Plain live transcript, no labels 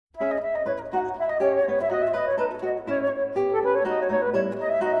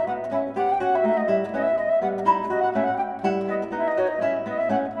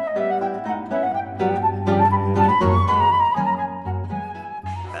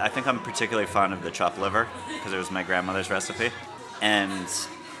I think I'm particularly fond of the chopped liver because it was my grandmother's recipe. And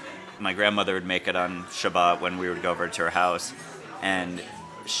my grandmother would make it on Shabbat when we would go over to her house. And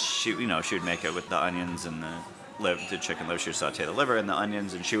she would make it with the onions and the chicken liver. She would saute the liver and the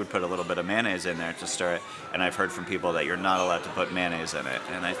onions, and she would put a little bit of mayonnaise in there to stir it. And I've heard from people that you're not allowed to put mayonnaise in it.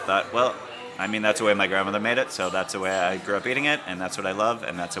 And I thought, well, I mean, that's the way my grandmother made it, so that's the way I grew up eating it, and that's what I love,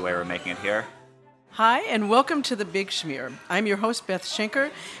 and that's the way we're making it here. Hi, and welcome to The Big Schmear. I'm your host, Beth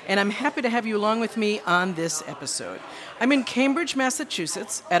Schenker, and I'm happy to have you along with me on this episode. I'm in Cambridge,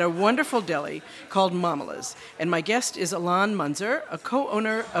 Massachusetts, at a wonderful deli called Mamaleh's, and my guest is Alon Munzer, a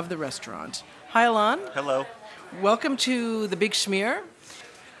co-owner of the restaurant. Hi, Alon. Hello. Welcome to The Big Schmear.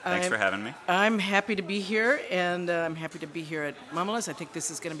 Thanks for having me. I'm happy to be here, and I'm happy to be here at Mamaleh's. I think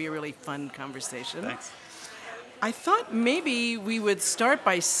this is going to be a really fun conversation. Thanks. I thought maybe we would start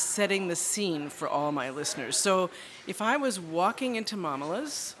by setting the scene for all my listeners. So if I was walking into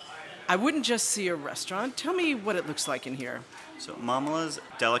Mamaleh's, I wouldn't just see a restaurant. Tell me what it looks like in here. So Mamaleh's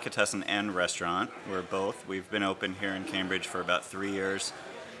delicatessen and restaurant. We've been open here in Cambridge for about 3 years.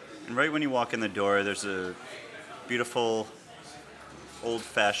 And right when you walk in the door, there's a beautiful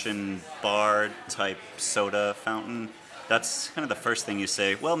old-fashioned bar-type soda fountain. That's kind of the first thing you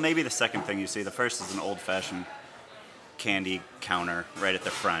see. Well, maybe the second thing you see. The first is an old-fashioned candy counter right at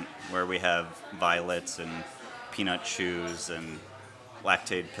the front where we have violets and peanut chews and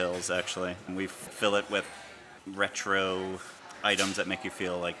lactate pills, actually. And we fill it with retro items that make you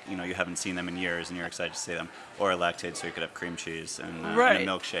feel like, you haven't seen them in years and you're excited to see them. Or a lactate so you could have cream cheese and a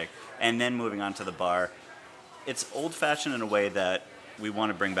milkshake. And then moving on to the bar, it's old-fashioned in a way that we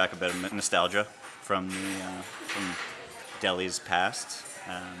want to bring back a bit of nostalgia from Deli's past.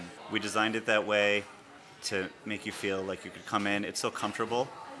 We designed it that way to make you feel like you could come in. It's still comfortable,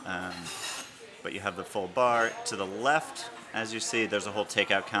 but you have the full bar. To the left, as you see, there's a whole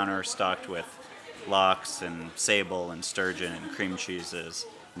takeout counter stocked with lox and sable and sturgeon and cream cheeses.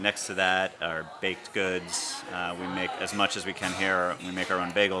 Next to that are baked goods. We make as much as we can here. We make our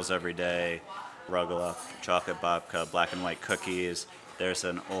own bagels every day, rugula, chocolate babka, black and white cookies. There's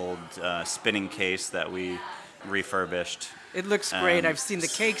an old spinning case that we refurbished. It looks great. I've seen the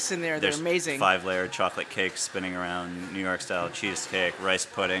cakes in there. They're amazing. 5-layer chocolate cakes spinning around, New York-style cheesecake, rice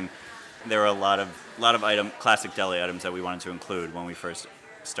pudding. There were a lot of classic deli items that we wanted to include when we first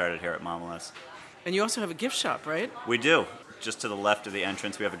started here at Mamaleh's. And you also have a gift shop, right? We do. Just to the left of the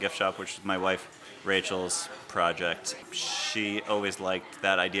entrance, we have a gift shop, which is my wife Rachel's project. She always liked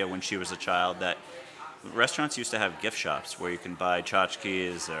that idea when she was a child that restaurants used to have gift shops where you can buy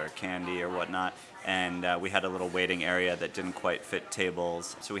tchotchkes or candy or whatnot, and we had a little waiting area that didn't quite fit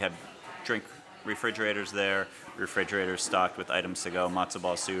tables. So we had drink refrigerators there, refrigerators stocked with items to go, matzo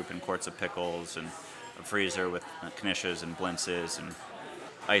ball soup and quarts of pickles, and a freezer with knishes and blintzes and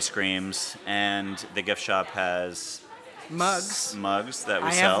ice creams. And the gift shop has mugs that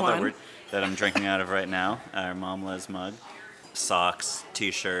we sell that I'm drinking out of right now, our Mamaleh's mug. Socks,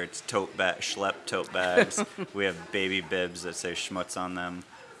 T-shirts, schlepp tote bags. We have baby bibs that say schmutz on them.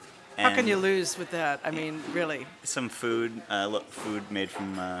 And how can you lose with that? I mean, really. Some food made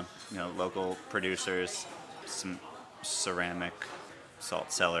from local producers. Some ceramic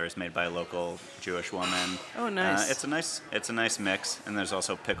salt cellars made by a local Jewish woman. Oh, nice. It's a nice mix, and there's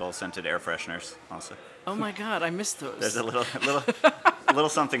also pickle scented air fresheners also. Oh my God, I missed those. There's a little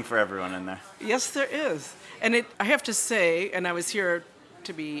something for everyone in there. Yes, there is. And I have to say, and I was here,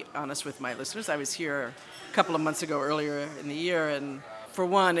 to be honest with my listeners, I was here a couple of months ago earlier in the year, and for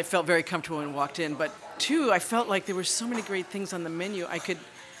one, it felt very comfortable when I walked in, but two, I felt like there were so many great things on the menu.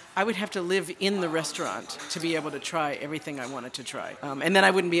 I would have to live in the restaurant to be able to try everything I wanted to try. And then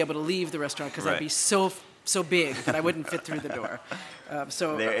I wouldn't be able to leave the restaurant because I'd be so big that I wouldn't fit through the door.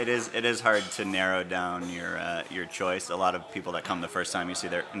 It is hard to narrow down your choice. A lot of people that come the first time, you see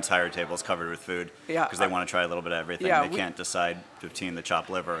their entire tables covered with food because they want to try a little bit of everything. They can't decide between the chopped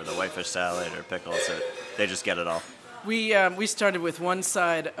liver or the whitefish salad or pickles. So they just get it all. We started with one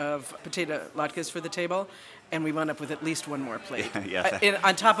side of potato latkes for the table, and we wound up with at least one more plate.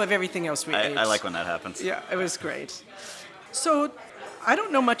 On top of everything else we ate. I like when that happens. Yeah, it was great. So I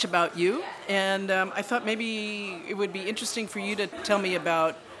don't know much about you, and I thought maybe it would be interesting for you to tell me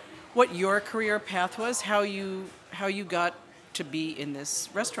about what your career path was, how you got to be in this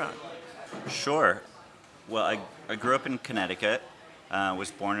restaurant. Sure. Well, I grew up in Connecticut,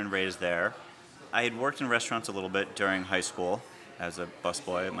 was born and raised there. I had worked in restaurants a little bit during high school as a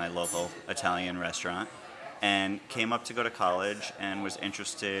busboy at my local Italian restaurant, and came up to go to college and was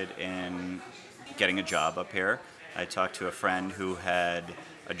interested in getting a job up here. I talked to a friend who had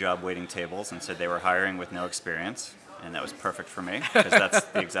a job waiting tables and said they were hiring with no experience. and that was perfect for me because that's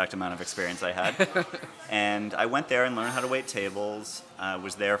the exact amount of experience I had. And I went there and learned how to wait tables. I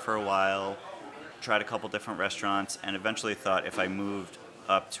was there for a while, tried a couple different restaurants, and eventually thought if I moved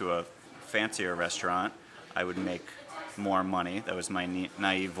up to a fancier restaurant, I would make more money. That was my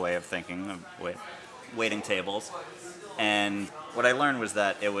naive way of thinking of waiting tables. And what I learned was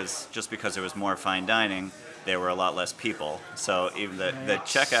that it was just because it was more fine dining, there were a lot less people. So even the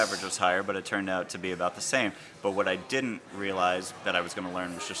check average was higher, but it turned out to be about the same. But what I didn't realize that I was going to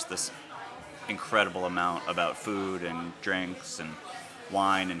learn was just this incredible amount about food and drinks and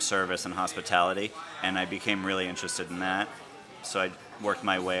wine and service and hospitality. And I became really interested in that. So I worked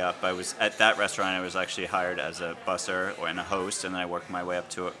my way up. I was at that restaurant. I was actually hired as a busser and a host, and then I worked my way up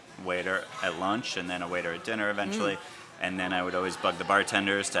to a waiter at lunch, and then a waiter at dinner eventually. And then I would always bug the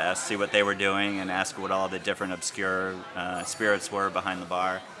bartenders to see what they were doing and ask what all the different obscure spirits were behind the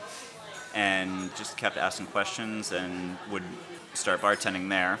bar, and just kept asking questions and would start bartending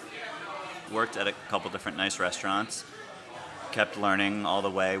there. Worked at a couple different nice restaurants. Kept learning all the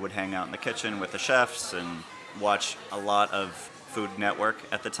way. Would hang out in the kitchen with the chefs and watch a lot of Food Network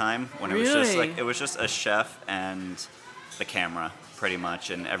at the time when it was just a chef and the camera pretty much,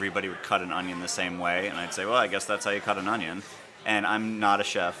 and everybody would cut an onion the same way, and I'd say, well, I guess that's how you cut an onion. And I'm not a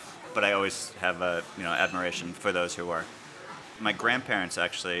chef, but I always have a admiration for those who are. My grandparents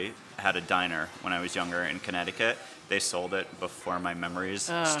actually had a diner when I was younger in Connecticut. They sold it before my memories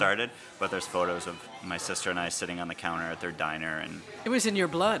started, but there's photos of my sister and I sitting on the counter at their diner, and It was in your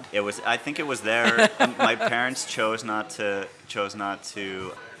blood. I think it was there. My parents chose not to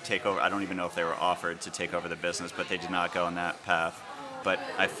take over. I don't even know if they were offered to take over the business, but they did not go on that path. But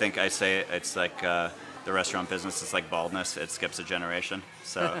I think I say it's like the restaurant business is like baldness. It skips a generation.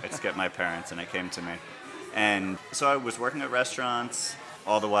 So it skipped my parents, and it came to me. And so I was working at restaurants,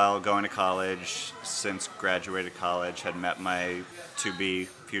 all the while going to college. Since graduated college, had met my to-be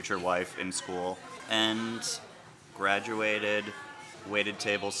future wife in school, and graduated, waited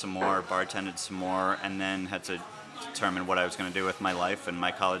tables some more, bartended some more, and then had to determine what I was going to do with my life and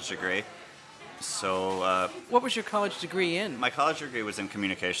my college degree. So What was your college degree in? my college degree was in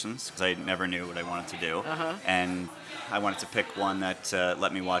communications because I never knew what I wanted to do. And I wanted to pick one that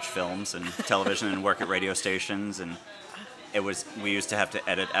let me watch films and television and work at radio stations. And we used to have to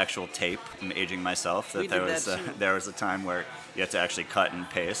edit actual tape. I'm aging myself. We did that too. There was a time where you had to actually cut and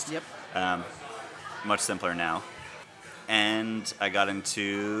paste. Yep. Much simpler now. And I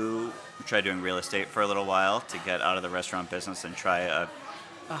tried doing real estate for a little while to get out of the restaurant business and try a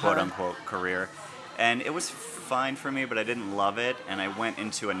quote-unquote career. And it was fine for me, but I didn't love it. And I went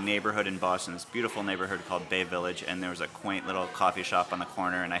into a neighborhood in Boston, this beautiful neighborhood called Bay Village, and there was a quaint little coffee shop on the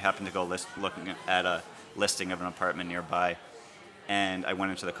corner, and I happened to go looking at a listing of an apartment nearby. And I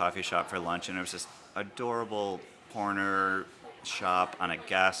went into the coffee shop for lunch, and it was this adorable corner shop on a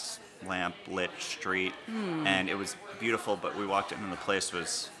gas lamp lit street, and it was beautiful, but we walked in and the place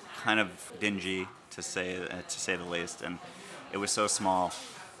was kind of dingy to say the least, and it was so small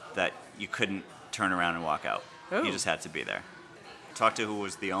that you couldn't turn around and walk out. Oh. You just had to be there. Talked to who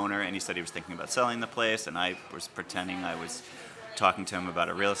was the owner, and he said he was thinking about selling the place, and I was pretending I was talking to him about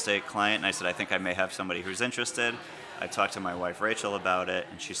a real estate client, and I said, I think I may have somebody who's interested. I talked to my wife Rachel about it,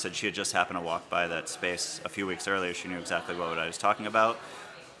 and she said she had just happened to walk by that space a few weeks earlier. She knew exactly what I was talking about.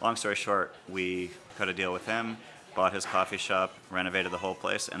 Long story short, we cut a deal with him, bought his coffee shop, renovated the whole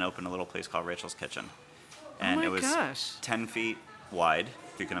place, and opened a little place called Rachel's Kitchen. And it was gosh. 10 feet wide.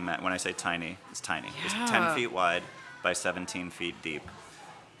 If you can imagine, when I say tiny, it's tiny. Yeah. It was 10 feet wide by 17 feet deep.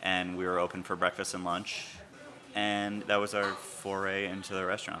 And we were open for breakfast and lunch. And that was our foray into the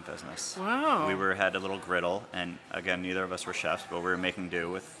restaurant business. Wow. We had a little griddle, and again, neither of us were chefs, but we were making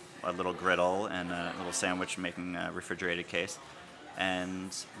do with a little griddle and a little sandwich making a refrigerated case.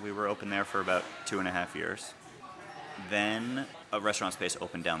 And we were open there for about 2.5 years. Then a restaurant space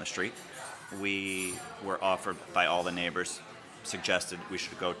opened down the street. We were offered by all the neighbors, suggested we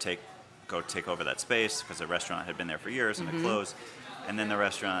should go take over that space because the restaurant had been there for years and it closed. And then the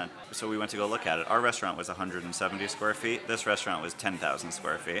restaurant, so we went to go look at it. Our restaurant was 170 square feet. This restaurant was 10,000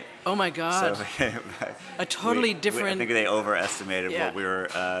 square feet. Oh my God. So A totally different. I think they overestimated Yeah. what we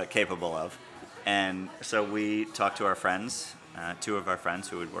were capable of. And so we talked to our friends, two of our friends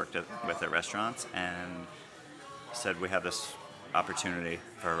who had worked with at restaurants, and said, we have this opportunity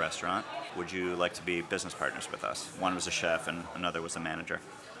for a restaurant. Would you like to be business partners with us? One was a chef and another was a manager.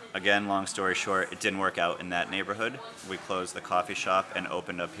 Again, long story short, it didn't work out in that neighborhood. We closed the coffee shop and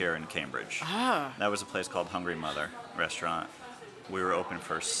opened up here in Cambridge. That was a place called Hungry Mother Restaurant. We were open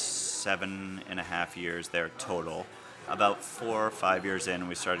for 7.5 years there total. About 4 or 5 years in,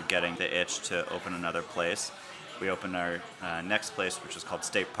 we started getting the itch to open another place. We opened our next place, which is called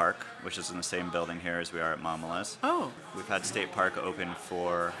State Park, which is in the same building here as we are at Mamaleh's. Oh, We've had State Park open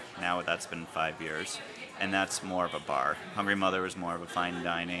for, now that's been 5 years, and that's more of a bar. Hungry Mother was more of a fine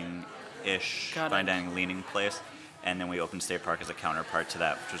dining-ish, Got it. fine dining leaning place, and then we opened State Park as a counterpart to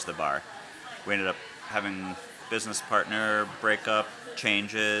that, which was the bar. We ended up having business partner breakup,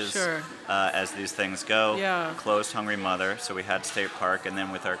 changes, Sure. As these things go. Yeah. Closed Hungry Mother, so we had State Park, and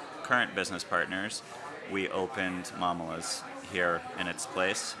then with our current business partners, we opened Mamaleh's here in its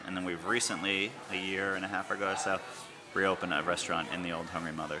place, and then we've recently, a year and a half ago or so, reopened a restaurant in the old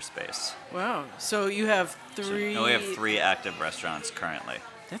Hungry Mother space. wow. So you have So three. now we have 3 active restaurants currently.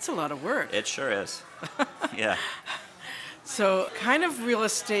 That's a lot of work. It sure is. Yeah. So kind of real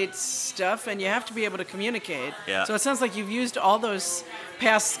estate stuff, and you have to be able to communicate. Yeah. So it sounds like you've used all those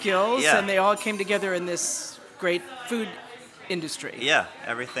past skills, Yeah. and they all came together in this great food industry. Yeah,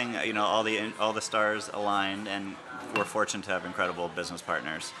 everything, all the stars aligned, and we're fortunate to have incredible business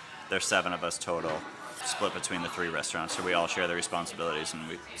partners. There's 7 of us total, split between the 3 restaurants, so we all share the responsibilities, and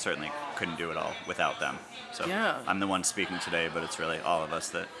we certainly couldn't do it all without them. So Yeah. I'm the one speaking today, but it's really all of us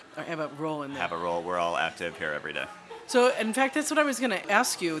that I have a role in that. have a role. We're all active here every day. So, in fact, that's what I was going to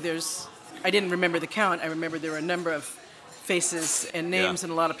ask you. I didn't remember the count. I remember there were a number of faces and names Yeah.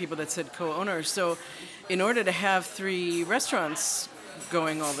 and a lot of people that said co-owners. So, in order to have 3 restaurants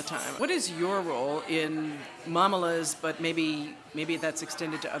going all the time, what is your role in Mamaleh's, but maybe that's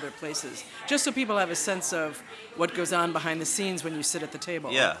extended to other places? Just so people have a sense of what goes on behind the scenes when you sit at the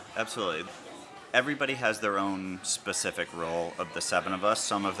table. Yeah, absolutely. Everybody has their own specific role of the 7 of us.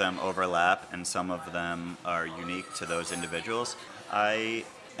 Some of them overlap, and some of them are unique to those individuals. I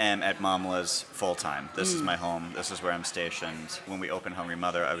am at Mamaleh's full-time. This is my home. This is where I'm stationed. When we opened Hungry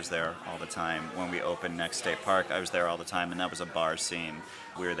Mother, I was there all the time. When we opened Next State Park, I was there all the time, and that was a bar scene.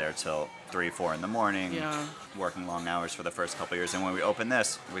 We were there till 3, 4 in the morning, Yeah. working long hours for the first couple years. And when we opened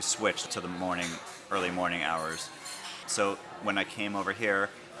this, we switched to the early morning hours. So when I came over here,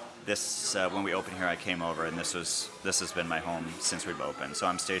 when we opened here, I came over, and this has been my home since we've opened. So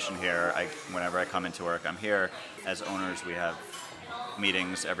I'm stationed here. Whenever I come into work, I'm here. As owners, we have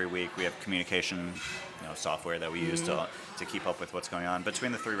meetings every week. We have communication, software that we use to keep up with what's going on.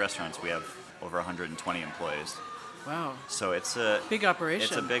 Between the 3 restaurants, we have over 120 employees. Wow. So it's a Big operation.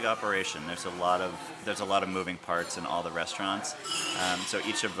 It's a big operation. There's a lot of moving parts in all the restaurants. So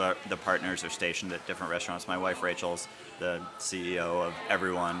each of the partners are stationed at different restaurants. My wife Rachel's the CEO of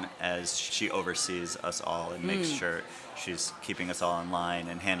everyone, as she oversees us all and makes sure she's keeping us all in line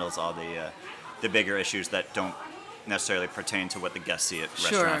and handles all the bigger issues that don't necessarily pertain to what the guests see at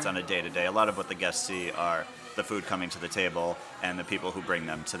restaurants on a day-to-day. A lot of what the guests see are the food coming to the table and the people who bring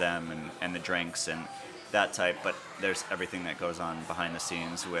them to them and the drinks and that type, but there's everything that goes on behind the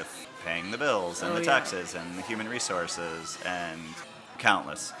scenes with paying the bills and the taxes and the human resources and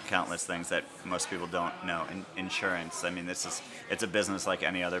countless things that most people don't know. Insurance, I mean, it's a business like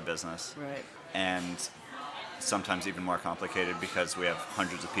any other business. Right. And sometimes even more complicated because we have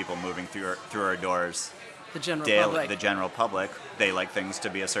hundreds of people moving through our doors The general daily. public. The general public, they like things to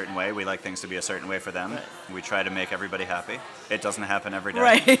be a certain way. We like things to be a certain way for them. Right. We try to make everybody happy. It doesn't happen every day.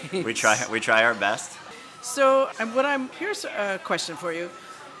 Right. We try our best. So, here's a question for you.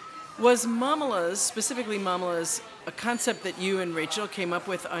 Was Mamaleh's, specifically Mamaleh's, a concept that you and Rachel came up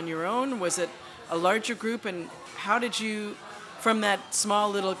with on your own? Was it a larger group? And how did you, from that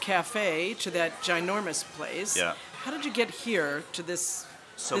small little cafe to that ginormous place, how did you get here to this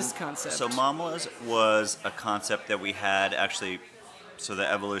concept? So Mamaleh's was a concept that we had actually. So the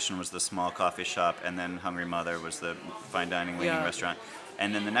evolution was the small coffee shop, and then Hungry Mother was the fine dining leaning restaurant.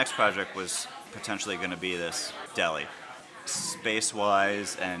 And then the next project was potentially going to be this deli.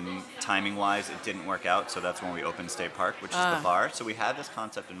 Space-wise and timing-wise, it didn't work out, so that's when we opened State Park, which is the bar. So we had this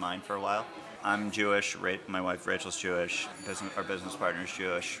concept in mind for a while. I'm Jewish, my wife Rachel's Jewish, our business partner's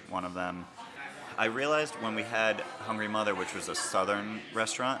Jewish, one of them. I realized when we had Hungry Mother, which was a southern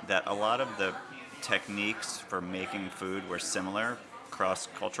restaurant, that a lot of the techniques for making food were similar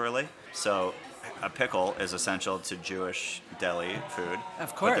cross-culturally. So a pickle is essential to Jewish deli food.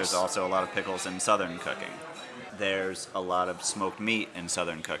 Of course. But there's also a lot of pickles in southern cooking. There's a lot of smoked meat in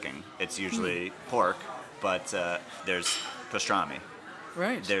southern cooking. It's usually pork, but there's pastrami.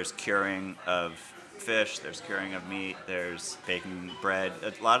 Right. There's curing of fish, there's curing of meat, there's baking bread.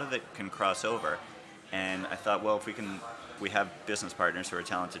 A lot of it can cross over. And I thought, well, if we have business partners who are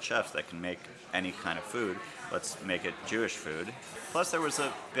talented chefs that can make any kind of food, let's make it Jewish food. Plus, there was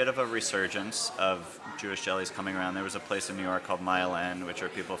a bit of a resurgence of Jewish delis coming around. There was a place in New York called Mamaleh, which are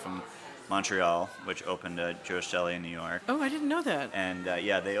people from Montreal, which opened a Jewish deli in New York. Oh, I didn't know that. And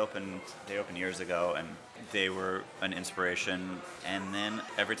yeah, they opened years ago, and they were an inspiration. And then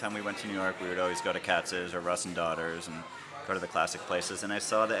every time we went to New York, we would always go to Katz's or Russ and Daughters and go to the classic places. And I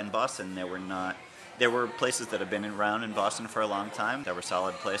saw that in Boston there were places that had been around in Boston for a long time that were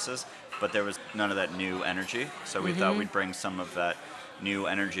solid places, but there was none of that new energy. So we thought we'd bring some of that new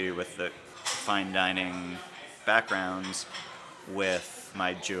energy with the fine dining backgrounds with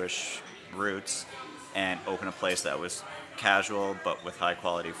my Jewish roots and open a place that was casual but with high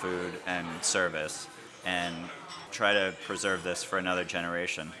quality food and service and try to preserve this for another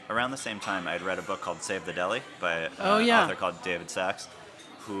generation. Around the same time, I had read a book called Save the Deli by an author called David Sachs,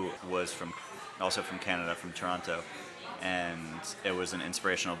 who was also from Canada, from Toronto. And it was an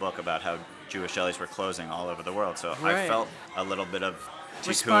inspirational book about how Jewish delis were closing all over the world. So I felt a little bit of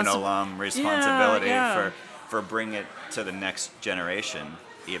Tikkun Olam responsibility for bringing it to the next generation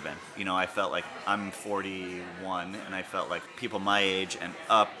even. You know, I felt like I'm 41, and I felt like people my age and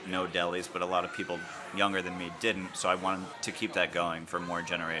up know delis, but a lot of people younger than me didn't, so I wanted to keep that going for more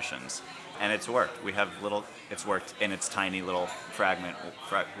generations. And it's worked. It's worked in its tiny little fragment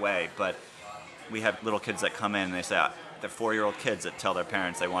way, but we have little kids that come in and they say, they're 4-year-old kids that tell their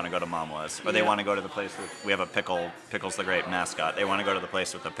parents they want to go to Mamaleh's, or they want to go to the place we have a Pickle's the great mascot. They want to go to the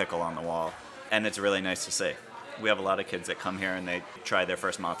place with the pickle on the wall, and it's really nice to see. We have a lot of kids that come here and they try their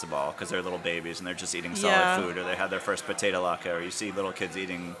first matzo ball because they're little babies and they're just eating solid food, or they had their first potato latke, or you see little kids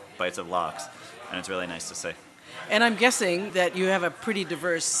eating bites of lox, and it's really nice to see. And I'm guessing that you have a pretty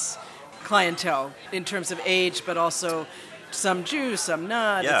diverse clientele in terms of age, but also some Jews, some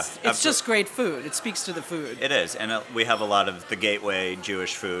not. Yeah, it's just great food. It speaks to the food. It is, and we have a lot of the gateway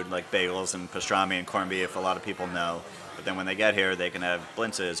Jewish food, like bagels and pastrami and corned beef, a lot of people know. But then when they get here, they can have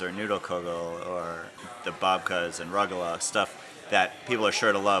blintzes or noodle kugel or the babkas and rugala, stuff that people are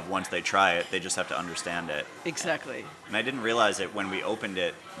sure to love once they try it. They just have to understand it. Exactly. And I didn't realize it when we opened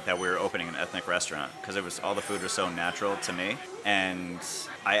it that we were opening an ethnic restaurant, because all the food was so natural to me. And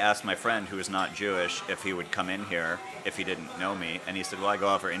I asked my friend, who is not Jewish, if he would come in here if he didn't know me, and he said, well, I go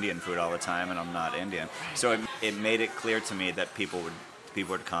out for Indian food all the time and I'm not Indian. So it made it clear to me that people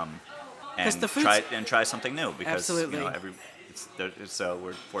would come and try something new, because absolutely. You know, so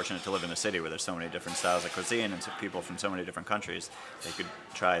we're fortunate to live in a city where there's so many different styles of cuisine and so people from so many different countries. They could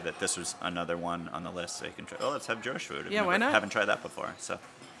try that. This was another one on the list. They can try, let's have Jewish food. Why not? Haven't tried that before. So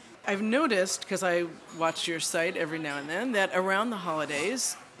I've noticed, because I watch your site every now and then, that around the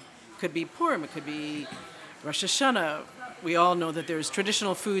holidays, could be Purim, it could be Rosh Hashanah. We all know that there's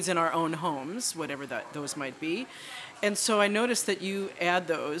traditional foods in our own homes, whatever those might be. And so I noticed that you add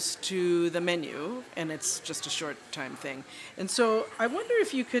those to the menu, and it's just a short time thing. And so I wonder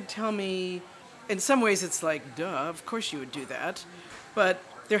if you could tell me, in some ways it's like, duh, of course you would do that. But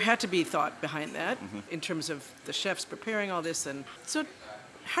there had to be thought behind that in terms of the chefs preparing all this. And so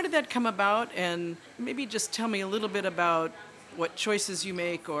how did that come about? And maybe just tell me a little bit about what choices you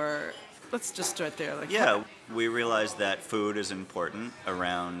make, or let's just start there. We realized that food is important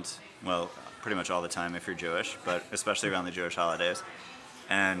around, well, pretty much all the time if you're Jewish, but especially around the Jewish holidays.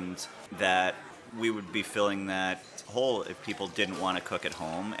 And that we would be filling that hole if people didn't want to cook at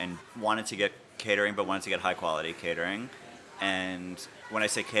home and wanted to get catering, but wanted to get high quality catering. And when I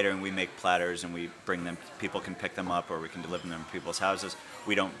say catering, we make platters and we bring them, people can pick them up or we can deliver them to people's houses.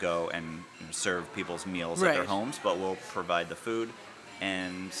 We don't go and serve people's meals at their homes, but we'll provide the food.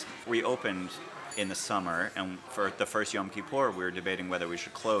 And we opened in the summer, and for the first Yom Kippur, we were debating whether we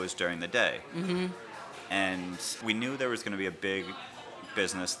should close during the day. Mm-hmm. And we knew there was going to be a big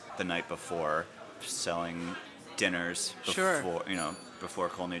business the night before, selling dinners before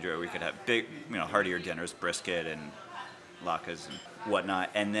Kol Nidre. We could have big, heartier dinners, brisket and latkes and whatnot.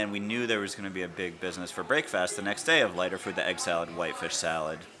 And then we knew there was going to be a big business for breakfast the next day of lighter food, the egg salad, whitefish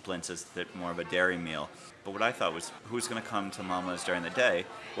salad, blintzes, more of a dairy meal. But what I thought was, who's going to come to Mamaleh's during the day?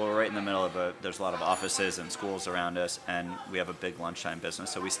 Well, we're right in the middle of there's a lot of offices and schools around us, and we have a big lunchtime business,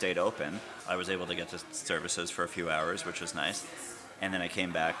 so we stayed open. I was able to get to services for a few hours, which was nice. And then I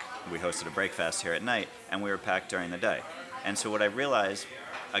came back, we hosted a breakfast here at night, and we were packed during the day. And so what I realized,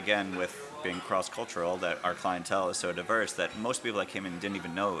 again, with being cross-cultural, that our clientele is so diverse that most people that came in didn't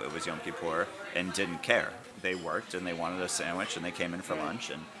even know it was Yom Kippur and didn't care. They worked and they wanted a sandwich and they came in for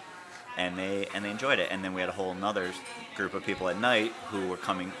lunch and they enjoyed it. And then we had a whole another group of people at night who were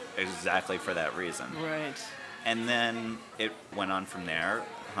coming exactly for that reason. Right. And then it went on from there.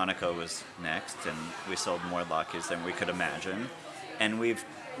 Hanukkah was next, and we sold more latkes than we could imagine. And we've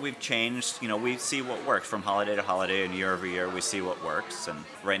changed, we see what works from holiday to holiday and year over year. We see what works. And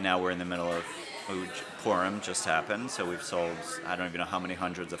right now we're in the middle of Purim just happened, so we've sold, I don't even know how many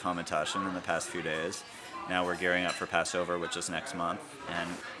hundreds of hamantashen in the past few days. Now we're gearing up for Passover, which is next month, and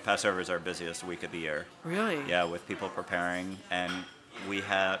Passover is our busiest week of the year. Really? Yeah, with people preparing, and we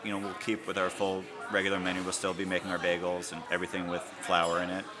have, we'll keep with our full regular menu. We'll still be making our bagels and everything with flour in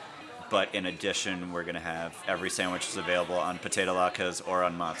it. But in addition, we're going to have every sandwich is available on potato latkes or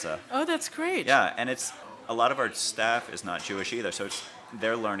on matzah. Oh, that's great. Yeah, and it's a lot of our staff is not Jewish either, so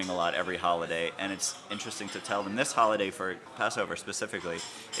they're learning a lot every holiday, and it's interesting to tell them this holiday for Passover specifically,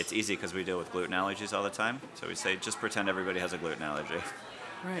 it's easy because we deal with gluten allergies all the time. So we say just pretend everybody has a gluten allergy.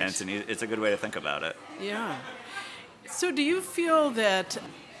 Right. And it's a good way to think about it. Yeah. So do you feel that,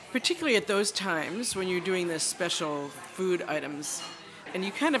 particularly at those times when you're doing this special food items, and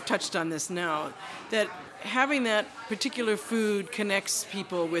you kind of touched on this now, that having that particular food connects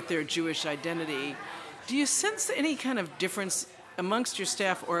people with their Jewish identity, do you sense any kind of difference amongst your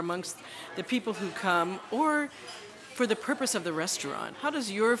staff or amongst the people who come, or for the purpose of the restaurant? How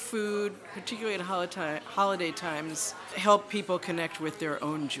does your food, particularly at holiday times, help people connect with their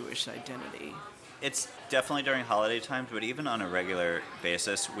own Jewish identity? It's definitely during holiday times, but even on a regular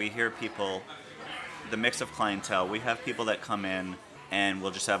basis, we hear people, the mix of clientele, we have people that come in and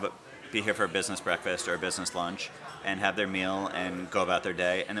we'll just be here for a business breakfast or a business lunch and have their meal and go about their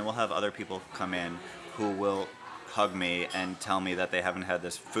day. And then we'll have other people come in who will hug me and tell me that they haven't had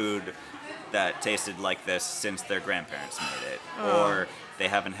this food that tasted like this since their grandparents made it. Oh. Or they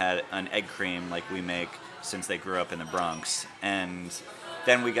haven't had an egg cream like we make since they grew up in the Bronx. And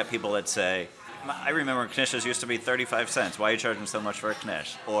then we get people that say, I remember knishes used to be 35 cents. Why are you charging so much for a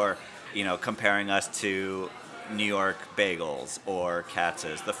knish? Or, comparing us to New York bagels or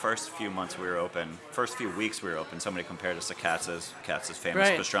Katz's. The first few weeks we were open, somebody compared us to Katz's. Katz's famous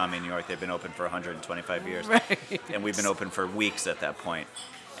Right. pastrami in New York. They've been open for 125 years. Right. And we've been open for weeks at that point.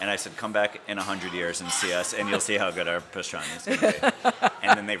 And I said, come back in 100 years and see us, and you'll see how good our pastrami is going to be.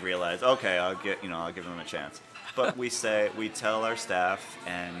 And then they realized, okay, I'll give them a chance. But we tell our staff,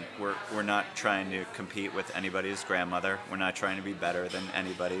 and we're not trying to compete with anybody's grandmother. We're not trying to be better than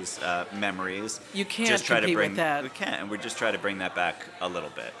anybody's memories. You can't just try compete to bring, with that. We can't, and we just try to bring that back a little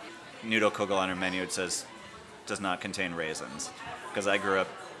bit. Noodle kugel on our menu, it says, does not contain raisins. Because I grew up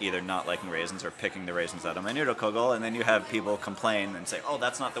either not liking raisins or picking the raisins out of my noodle kugel, and then you have people complain and say, oh,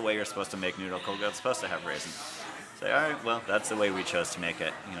 that's not the way you're supposed to make noodle kugel. It's supposed to have raisins. Say, all right, well, that's the way we chose to make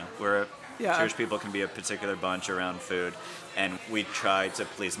it. Yeah. Jewish people can be a particular bunch around food, and we try to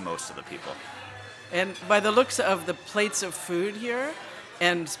please most of the people. And by the looks of the plates of food here,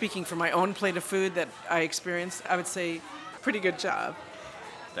 and speaking for my own plate of food that I experienced, I would say pretty good job.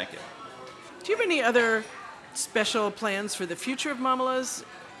 Thank you. Do you have any other special plans for the future of Mamaleh's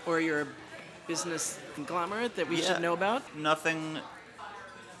or your business conglomerate that we should know about? Nothing.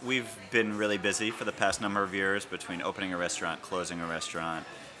 We've been really busy for the past number of years between opening a restaurant, closing a restaurant,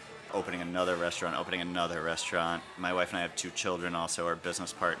 opening another restaurant. My wife and I have 2 children also, our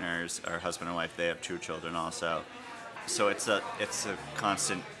business partners, our husband and wife, they have 2 children also. So it's a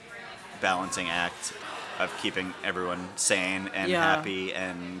constant balancing act of keeping everyone sane and happy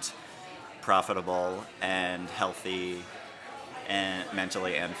and profitable and healthy and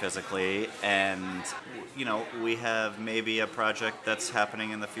mentally and physically. And, we have maybe a project that's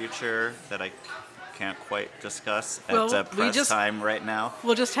happening in the future that I can't quite discuss at press time right now.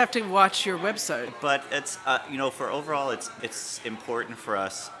 We'll just have to watch your website. But it's, for overall, it's important for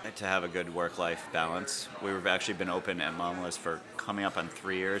us to have a good work-life balance. We've actually been open at Mamaleh's for coming up on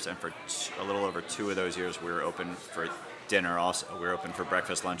 3 years, and for a little over 2 of those years, we were open for dinner also. We were open for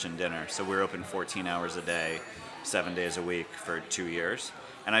breakfast, lunch, and dinner. So we were open 14 hours a day, 7 days a week for 2 years.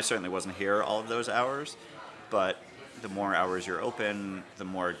 And I certainly wasn't here all of those hours, but the more hours you're open, the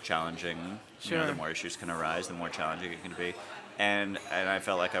more challenging, the more issues can arise, the more challenging it can be. And I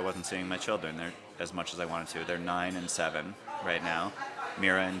felt like I wasn't seeing my children there as much as I wanted to. They're 9 and 7 right now.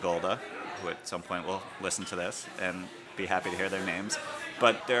 Mira and Golda, who at some point will listen to this and be happy to hear their names.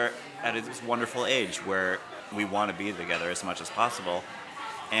 But they're at this wonderful age where we want to be together as much as possible.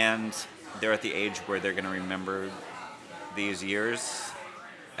 And they're at the age where they're going to remember these years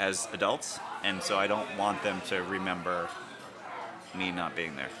as adults. And so I don't want them to remember me not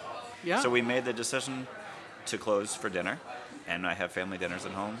being there. Yeah. So we made the decision to close for dinner. And I have family dinners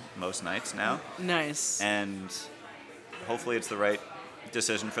at home most nights now. Nice. And hopefully it's the right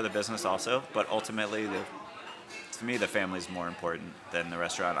decision for the business also. But ultimately, to me, the family's more important than the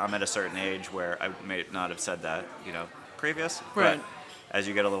restaurant. I'm at a certain age where I may not have said that, previous. Right. But as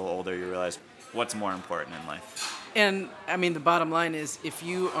you get a little older, you realize what's more important in life. And, the bottom line is if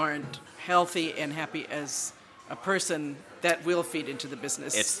you aren't healthy and happy as a person, that will feed into the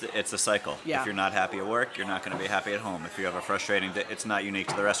business. It's a cycle. Yeah. If you're not happy at work, you're not going to be happy at home. If you have a frustrating day, it's not unique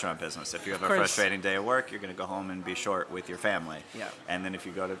to the restaurant business. If you have a frustrating day at work, you're going to go home and be short with your family. Yeah. And then if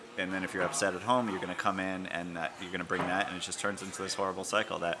you're upset at home, you're going to come in and you're going to bring that, and it just turns into this horrible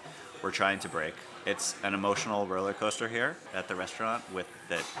cycle that we're trying to break. It's an emotional roller coaster here at the restaurant with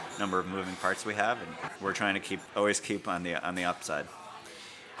the number of moving parts we have, and we're trying to always keep on the upside.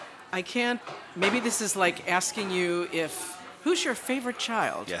 I can't. Maybe this is like asking you who's your favorite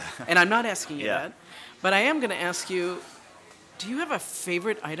child? Yeah. And I'm not asking you Yeah. that, but I am going to ask you, do you have a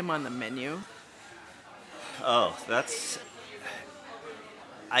favorite item on the menu? Oh,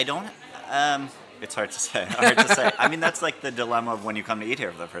 I don't. It's hard to say. I mean, that's like the dilemma of when you come to eat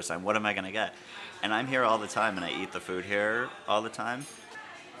here for the first time. What am I going to get? And I'm here all the time, and I eat the food here all the time.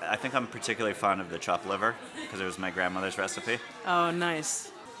 I think I'm particularly fond of the chopped liver because it was my grandmother's recipe. Oh,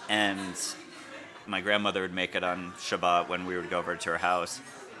 nice. And my grandmother would make it on Shabbat when we would go over to her house,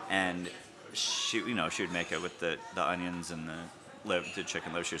 and she would make it with the onions and the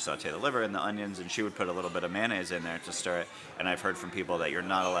chicken liver. She would saute the liver and the onions, and she would put a little bit of mayonnaise in there to stir it. And I've heard from people that you're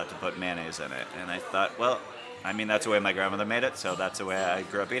not allowed to put mayonnaise in it. And I thought, well, I mean, that's the way my grandmother made it, so that's the way I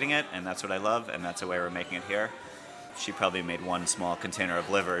grew up eating it, and that's what I love, and that's the way we're making it here. She probably made one small container of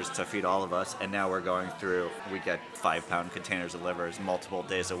livers to feed all of us, and now we get 5-pound containers of livers multiple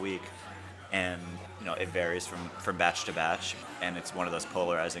days a week, and it varies from batch to batch, and it's one of those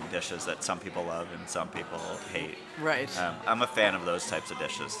polarizing dishes that some people love and some people hate. Right. I'm a fan of those types of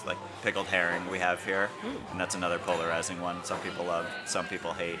dishes, like pickled herring we have here, and that's another polarizing one. Some people love, some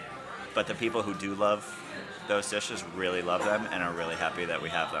people hate, but the people who do love those dishes really love them and are really happy that we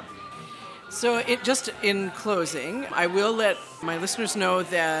have them. So just in closing, I will let my listeners know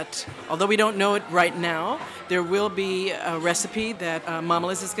that although we don't know it right now, there will be a recipe that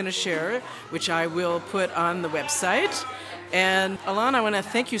Mamaleh is going to share, which I will put on the website. And Alon, I want to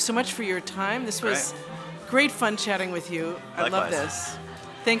thank you so much for your time. This was great fun chatting with you. I love this.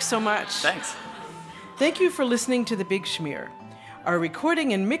 Thanks so much. Thanks. Thank you for listening to The Big Schmear. Our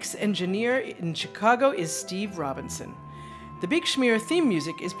recording and mix engineer in Chicago is Steve Robinson. The Big Schmear theme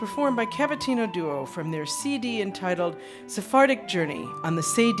music is performed by Cavatina Duo from their CD entitled Sephardic Journey on the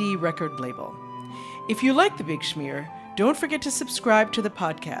Sadie record label. If you like The Big Schmear, don't forget to subscribe to the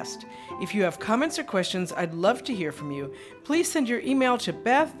podcast. If you have comments or questions, I'd love to hear from you. Please send your email to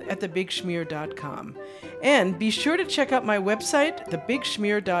beth@thebigschmear.com. And be sure to check out my website,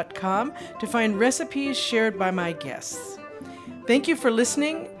 thebigschmear.com, to find recipes shared by my guests. Thank you for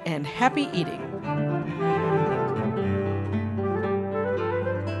listening, and happy eating.